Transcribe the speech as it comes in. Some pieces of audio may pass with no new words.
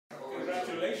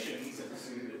Congratulations.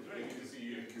 It's very good to see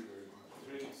you. Thank you very much. It's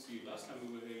really good to see you. Last time we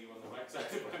were here, you were on the right side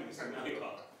of the Prime Minister. Now you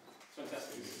are. It's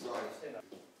fantastic.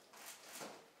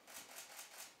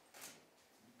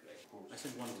 Great. I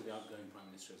sent one to the outgoing Prime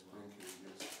Minister as well. Thank you.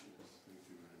 Yes. Thank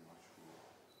you very much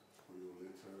for your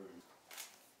letter.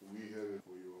 We have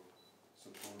for your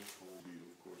support for be,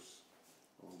 of course,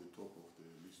 on the top of the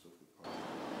list of the party.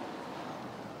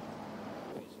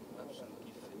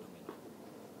 Absolutely phenomenal.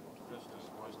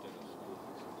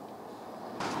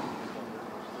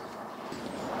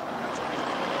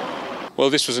 Well,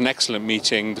 this was an excellent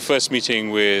meeting, the first meeting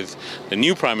with the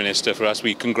new Prime Minister for us.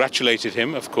 We congratulated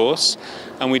him, of course,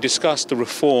 and we discussed the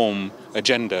reform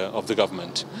agenda of the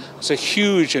government. It's a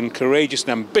huge and courageous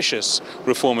and ambitious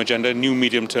reform agenda, new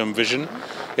medium-term vision.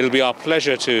 It'll be our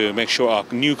pleasure to make sure our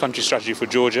new country strategy for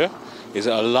Georgia is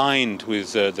aligned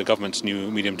with the government's new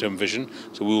medium-term vision,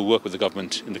 so we will work with the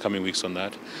government in the coming weeks on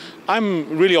that.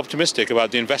 I'm really optimistic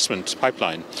about the investment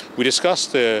pipeline. We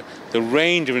discussed the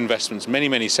range of investments,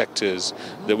 many sectors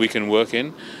that we can work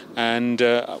in, and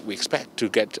we expect to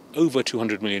get over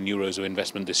 200 million euros of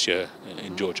investment this year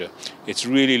in Georgia. It's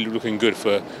really looking good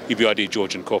for EBRD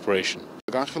Georgian Corporation.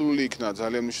 განხილული იქნა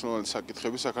ძალიან მნიშვნელოვანი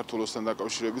საკითხები საქართველოსთან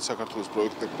დაკავშირებით, საქართველოს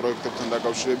პროექტებთან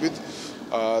დაკავშირებით.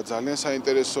 ძალიან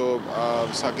საინტერესო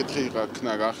საკითხი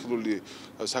იქნა განხილული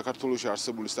საქართველოში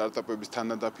არსებული სტარტაპების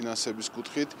თანადაფინანსების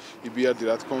კუთხით. EBRD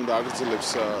რა თქმა უნდა აგრძელებს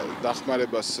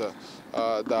დახმარებას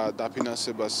და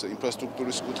დაფინანსებას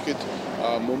ინფრასტრუქტურის კუთხით.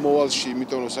 მომავალში,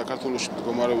 იმიტომ რომ საქართველოში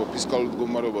მდგომარეობა, ფისკალური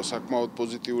მდგომარეობა საკმაოდ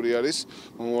პოზიტიური არის,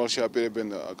 მომავალში აპირებენ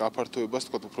გაფართოებას,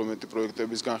 თქვათ უფრო მეტი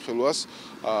პროექტების განხილვას,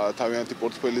 თავიანთი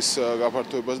პორტფელის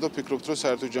გაფართოებას და ვფიქრობთ, რომ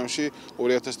საერთო ჯამში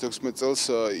 2016 წელს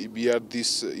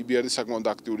EBRD-ის საკმაოდ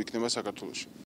აქტიური იქნება საქართველოში.